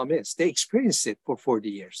what Islam is. They experienced it for 40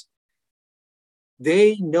 years.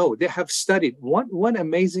 They know, they have studied. One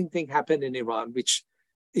amazing thing happened in Iran, which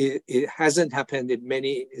it hasn't happened in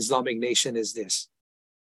many Islamic nations, is this: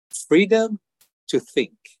 freedom to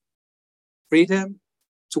think, freedom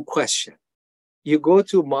to question. You go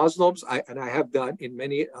to Muslims, and I have done in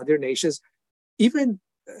many other nations, even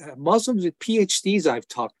Muslims with PhDs, I've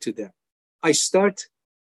talked to them. I start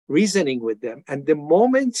reasoning with them. And the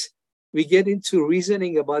moment we get into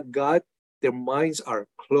reasoning about God, their minds are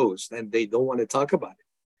closed and they don't want to talk about it.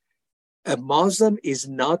 A Muslim is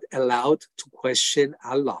not allowed to question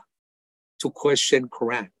Allah, to question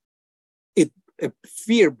Quran.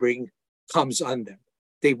 Fear comes on them.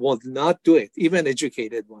 They will not do it. Even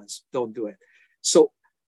educated ones don't do it. So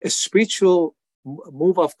a spiritual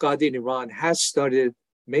move of God in Iran has started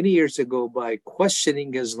many years ago by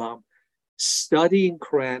questioning Islam, studying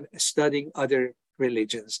Quran, studying other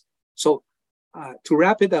religions. So to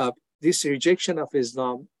wrap it up, this rejection of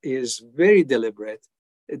Islam is very deliberate.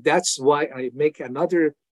 That's why I make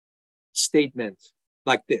another statement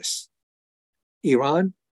like this.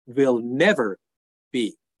 Iran will never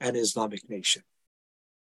be an Islamic nation.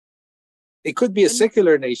 It could be a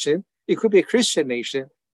secular nation, it could be a Christian nation,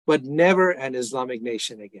 but never an Islamic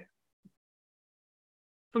nation again.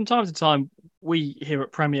 From time to time, we here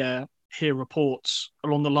at Premier hear reports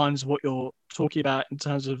along the lines of what you're talking about in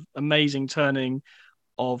terms of amazing turning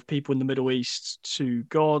of people in the Middle East to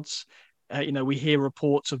gods. We hear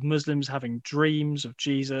reports of Muslims having dreams of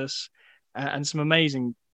Jesus, and some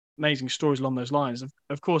amazing stories along those lines.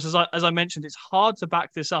 Of course, as I mentioned, it's hard to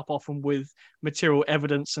back this up often with material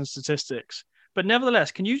evidence and statistics. But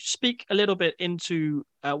nevertheless, can you speak a little bit into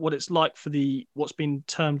what it's like for what's been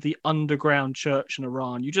termed the underground church in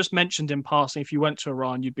Iran? You just mentioned in passing, if you went to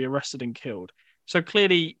Iran, you'd be arrested and killed. So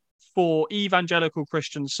clearly, for evangelical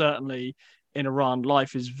Christians, certainly in Iran,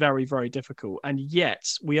 life is very, very difficult. And yet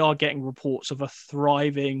we are getting reports of a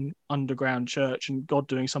thriving underground church and God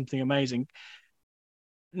doing something amazing.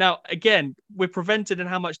 Now, again, we're prevented in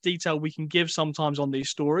how much detail we can give sometimes on these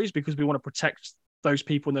stories because we want to protect those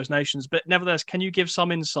people in those nations. But nevertheless, can you give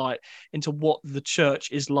some insight into what the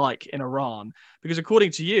church is like in Iran? Because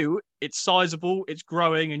according to you, it's sizable, it's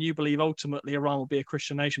growing, and you believe ultimately Iran will be a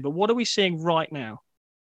Christian nation. But what are we seeing right now?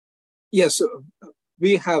 Yes,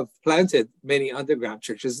 we have planted many underground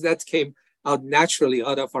churches that came out naturally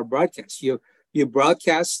out of our broadcast. You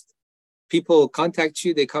broadcast, people contact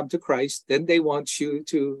you, they come to Christ, then they want you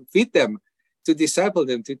to feed them, to disciple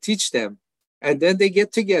them, to teach them. And then they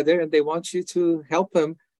get together and they want you to help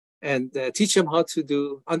them and teach them how to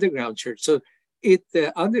do underground church. So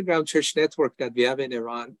the underground church network that we have in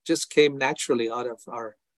Iran just came naturally out of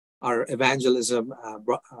our evangelism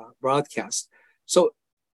broadcast. So,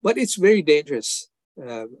 but it's very dangerous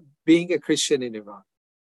being a Christian in Iran.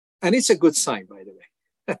 And it's a good sign, by the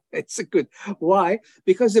way. It's a good. Why?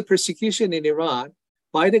 Because the persecution in Iran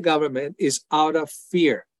by the government is out of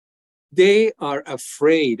fear. They are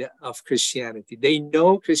afraid of Christianity. They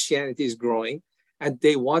know Christianity is growing and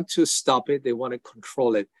they want to stop it. They want to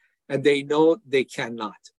control it. And they know they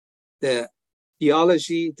cannot. The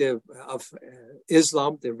theology of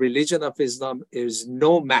Islam, the religion of Islam, is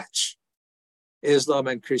no match. Islam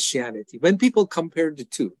and Christianity. When people compare the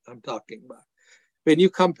two, I'm talking about. When you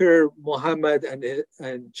compare Muhammad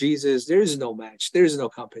and Jesus, there is no match. There is no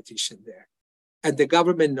competition there. And the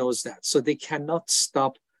government knows that. So they cannot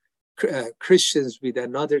stop Christians with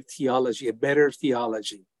another theology, a better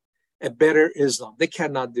theology, a better Islam. They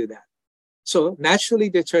cannot do that. So naturally,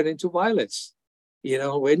 they turn into violence. You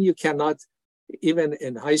know, when you cannot, even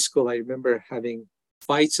in high school, I remember having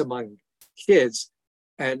fights among kids.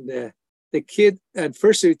 And the kid, at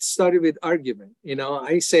first it started with argument. You know,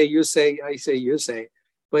 I say, you say, I say, you say.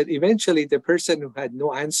 But eventually, the person who had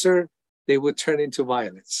no answer, they would turn into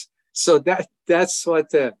violence. So that's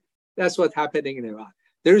what's happening in Iran.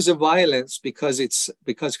 There is a violence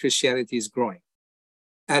because Christianity is growing.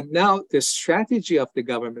 And now the strategy of the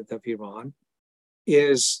government of Iran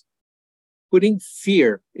is putting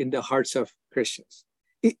fear in the hearts of Christians.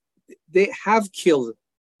 They have killed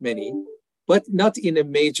many, but not in a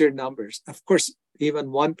major numbers. Of course,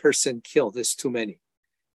 even one person killed is too many.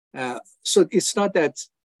 So it's not that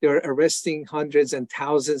they're arresting hundreds and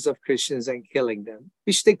thousands of Christians and killing them,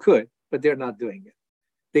 which they could, but they're not doing it.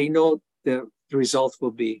 They know the result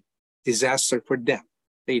will be disaster for them.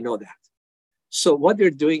 They know that. So what they're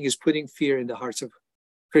doing is putting fear in the hearts of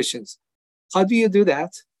Christians. How do you do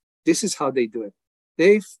that? This is how they do it.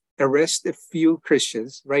 They arrest a few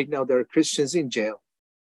Christians. Right now, there are Christians in jail.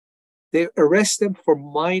 They arrest them for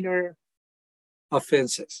minor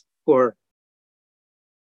offenses, for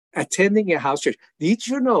attending a house church. Did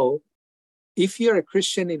you know if you're a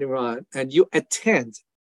Christian in Iran and you attend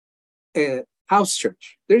a house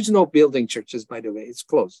church, there's no building churches, by the way, it's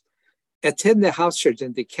closed. Attend the house church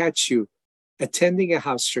and they catch you attending a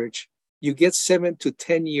house church, you get 7 to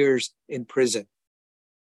 10 years in prison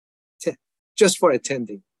just for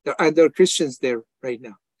attending. There are Christians there right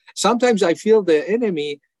now. Sometimes I feel the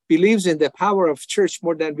enemy believes in the power of church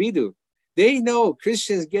more than we do. They know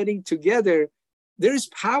Christians getting together, there's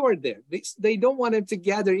power there. They don't want them to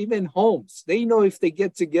gather even homes. They know if they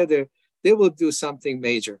get together, they will do something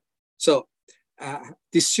major. So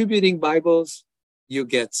distributing Bibles, you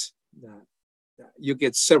get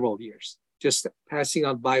several years, just passing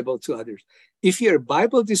on Bible to others. If you're a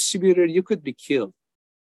Bible distributor, you could be killed.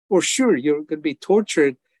 For sure, you're going to be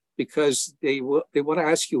tortured because they want to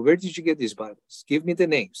ask you, where did you get these Bibles? Give me the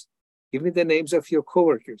names. Give me the names of your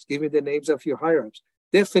coworkers. Give me the names of your higher-ups.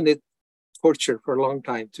 Definite torture for a long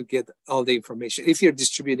time to get all the information if you're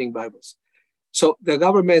distributing Bibles. So the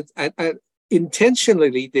government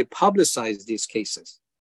intentionally, they publicize these cases.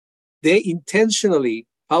 They intentionally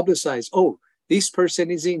publicize, oh, this person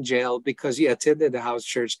is in jail because he attended the house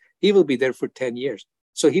church. He will be there for 10 years.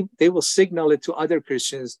 So they will signal it to other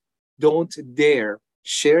Christians, don't dare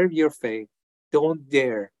share your faith. Don't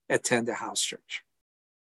dare attend the house church.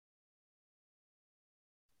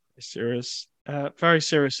 Serious, very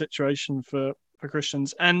serious situation for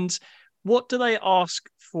Christians. And what do they ask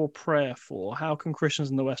for prayer for? How can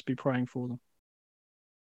Christians in the West be praying for them?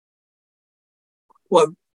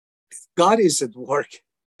 Well, God is at work.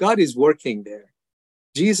 God is working there.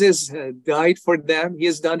 Jesus died for them. He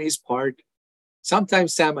has done his part.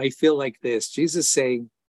 Sometimes, Sam, I feel like this. Jesus saying,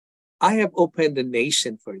 I have opened the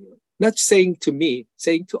nation for you. Not saying to me,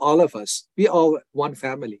 saying to all of us. We all one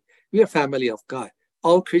family. We are family of God.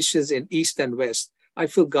 All Christians in East and West. I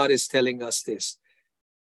feel God is telling us this.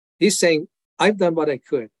 He's saying, I've done what I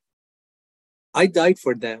could. I died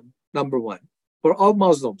for them, number one. For all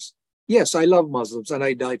Muslims. Yes, I love Muslims and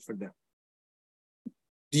I died for them.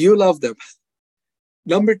 Do you love them?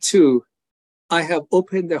 Number two, I have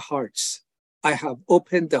opened their hearts. I have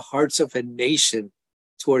opened the hearts of a nation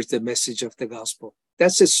towards the message of the gospel.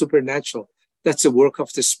 That's a supernatural. That's a work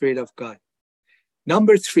of the Spirit of God.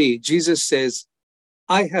 Number three, Jesus says,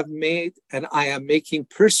 I have made and I am making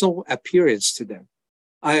personal appearance to them.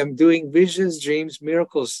 I am doing visions, dreams,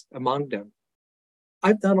 miracles among them.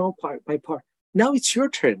 I've done my part. Now it's your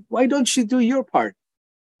turn. Why don't you do your part?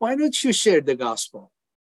 Why don't you share the gospel?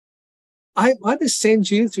 I want to send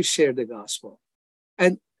you to share the gospel.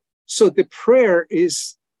 And so the prayer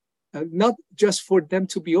is not just for them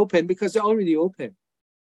to be open, because they're already open.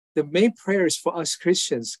 The main prayer is for us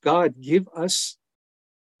Christians. God, give us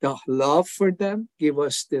the love for them. Give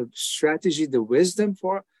us the strategy, the wisdom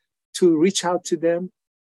to reach out to them.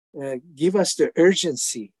 Give us the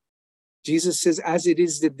urgency. Jesus says, as it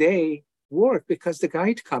is the day, work, because the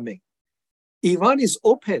guide coming. Iran is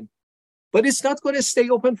open, but it's not going to stay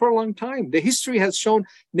open for a long time. The history has shown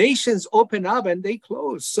nations open up and they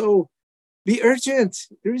close. So be urgent.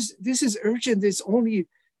 This is urgent. It's only,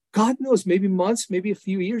 God knows, maybe months, maybe a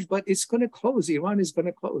few years, but it's going to close. Iran is going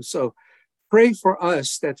to close. So pray for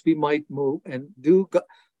us that we might move and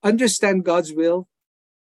understand God's will,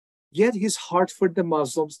 get his heart for the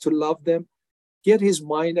Muslims, to love them, get his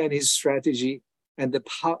mind and his strategy, and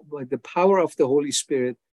the power of the Holy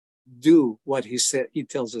Spirit, do what he said, he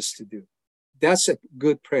tells us to do. That's a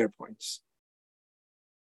good prayer points.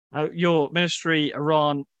 Your ministry,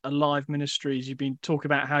 Iran Alive Ministries, you've been talking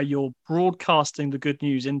about how you're broadcasting the good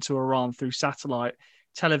news into Iran through satellite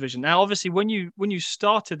television. Now, obviously, when you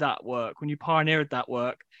started that work, when you pioneered that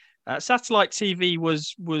work, satellite TV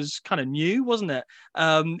was kind of new, wasn't it?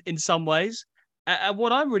 In some ways. And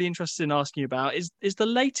what I'm really interested in asking you about is the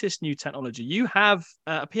latest new technology. You have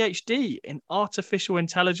a PhD in artificial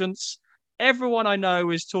intelligence. Everyone I know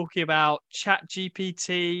is talking about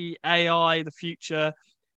ChatGPT, AI, the future.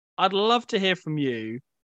 I'd love to hear from you.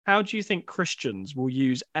 How do you think Christians will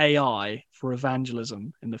use AI for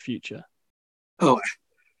evangelism in the future? Oh,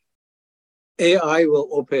 AI will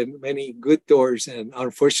open many good doors and,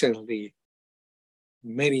 unfortunately,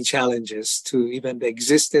 many challenges to even the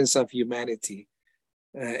existence of humanity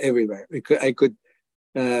everywhere. I could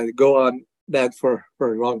go on that for a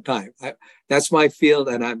long time. That's my field,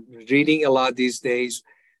 and I'm reading a lot these days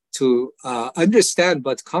to understand,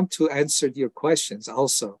 but come to answer your questions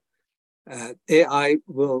also. AI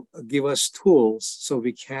will give us tools so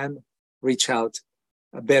we can reach out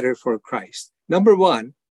better for Christ. Number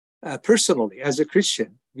one, personally, as a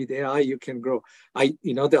Christian, with AI, you can grow.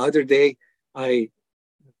 The other day, with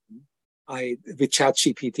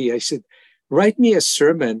ChatGPT, I said, write me a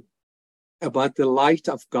sermon about the light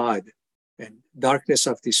of God and darkness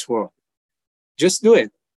of this world. Just do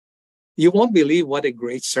it. You won't believe what a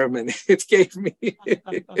great sermon it gave me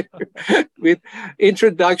with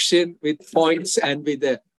introduction, with points, and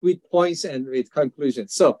with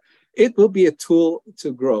conclusions. So it will be a tool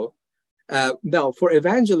to grow. Now, for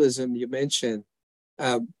evangelism, you mentioned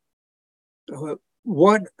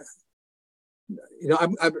one.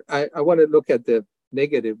 I want to look at the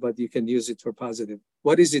negative, but you can use it for positive.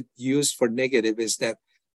 What is it used for negative is that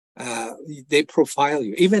they profile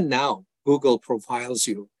you. Even now, Google profiles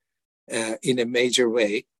you in a major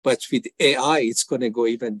way, but with AI, it's going to go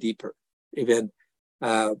even deeper. Even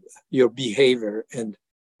your behavior and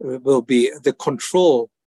will be the control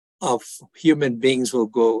of human beings will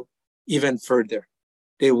go even further.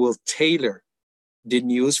 They will tailor the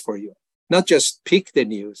news for you, not just pick the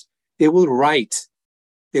news. They will write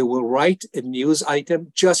a news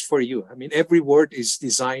item just for you. I mean, every word is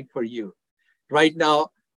designed for you. Right now,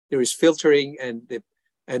 there is filtering, and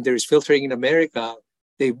there is filtering in America.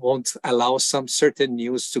 They won't allow some certain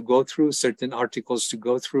news to go through, certain articles to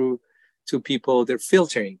go through to people. They're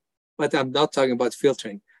filtering. But I'm not talking about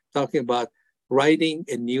filtering. I'm talking about writing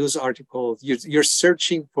a news article. You're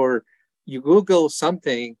searching for, you Google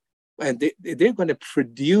something, and they're going to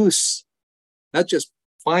produce, not just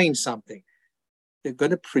find something. They're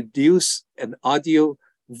going to produce an audio,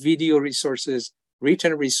 video resources,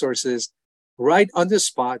 written resources right on the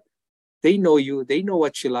spot. They know you. They know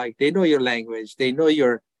what you like. They know your language. They know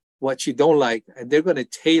what you don't like. And they're going to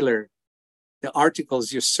tailor the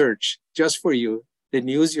articles you search just for you, the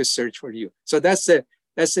news you search for you. So that's the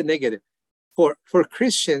negative. For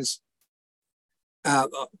Christians,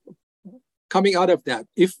 coming out of that,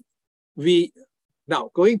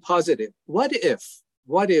 now going positive, what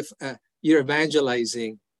if you're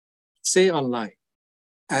evangelizing, say online,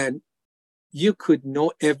 and you could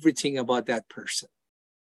know everything about that person?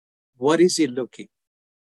 What is he looking?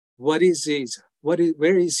 Where is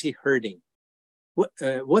he hurting?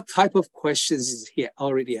 What type of questions is he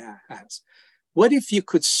already has? What if you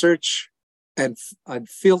could search and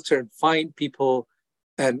filter and find people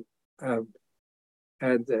and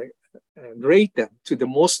rate them to the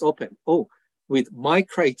most open? Oh, with my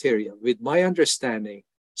criteria, with my understanding,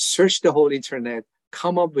 search the whole internet,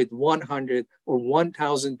 come up with 100 or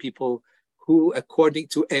 1,000 people who, according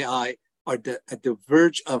to AI, are at the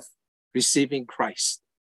verge of receiving Christ.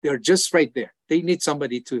 They're just right there. They need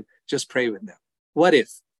somebody to just pray with them. What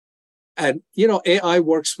if? And, AI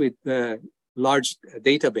works with large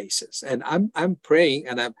databases. And I'm praying,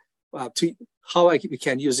 and I'm to how we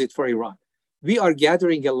can use it for Iran. We are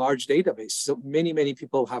gathering a large database. So many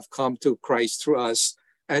people have come to Christ through us,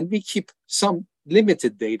 and we keep some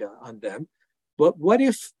limited data on them. But what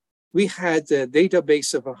if we had a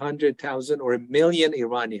database of 100,000 or 1 million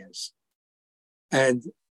Iranians? And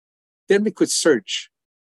then we could search,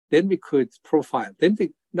 then we could profile,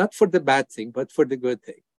 not for the bad thing, but for the good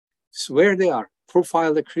thing. So where they are,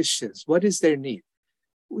 profile the Christians. What is their need?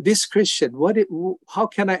 This Christian, how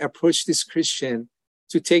can I approach this Christian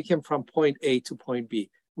to take him from point A to point B?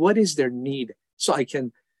 What is their need? So I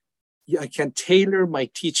can tailor my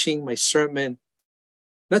teaching, my sermon,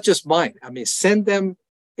 not just mine. I mean, send them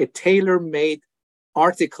a tailor-made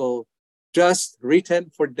article just written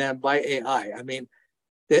for them by AI. I mean,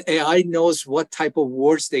 the AI knows what type of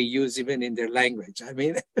words they use even in their language. I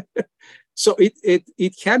mean, so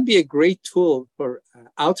it can be a great tool for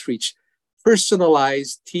outreach,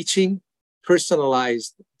 personalized teaching,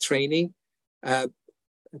 personalized training.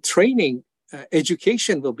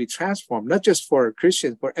 Education will be transformed, not just for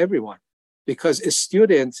Christians, for everyone, because a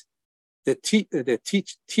student,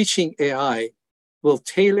 teaching AI will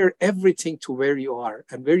tailor everything to where you are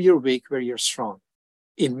and where you're weak, where you're strong.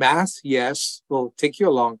 In math, yes, will take you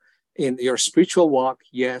along. In your spiritual walk,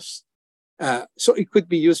 yes. So it could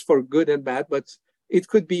be used for good and bad, but it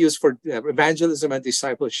could be used for evangelism and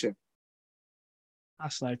discipleship.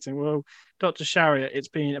 Fascinating. Well, Dr. Shariat, it's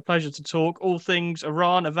been a pleasure to talk all things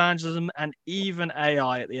Iran, evangelism, and even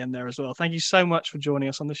AI at the end there as well. Thank you so much for joining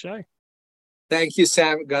us on the show. Thank you,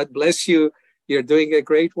 Sam. God bless you. You're doing a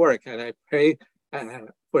great work. And I pray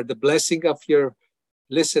for the blessing of your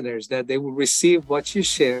listeners, that they will receive what you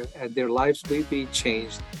share and their lives will be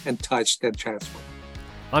changed and touched and transformed.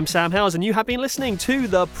 I'm Sam Howes, and you have been listening to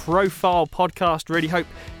the Profile Podcast. Really hope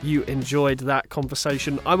you enjoyed that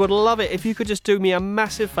conversation. I would love it if you could just do me a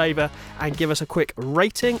massive favour and give us a quick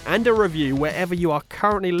rating and a review wherever you are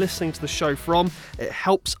currently listening to the show from. It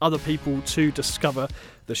helps other people to discover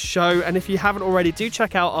the show. And if you haven't already, do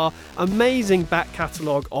check out our amazing back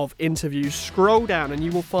catalogue of interviews. Scroll down and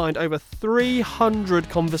you will find over 300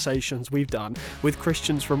 conversations we've done with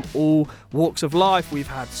Christians from all walks of life. We've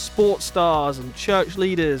had sports stars and church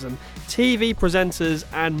leaders and TV presenters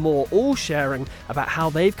and more, all sharing about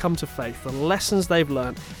how they've come to faith, the lessons they've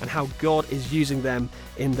learned, and how God is using them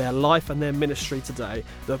in their life and their ministry today.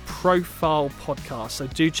 The Profile Podcast. So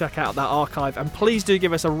do check out that archive, and please do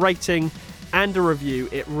give us a rating and a review.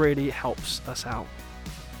 It really helps us out.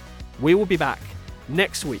 We will be back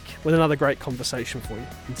next week with another great conversation for you.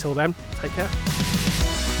 Until then, take care.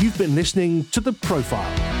 You've been listening to The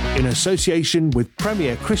Profile in association with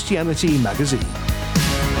Premier Christianity Magazine.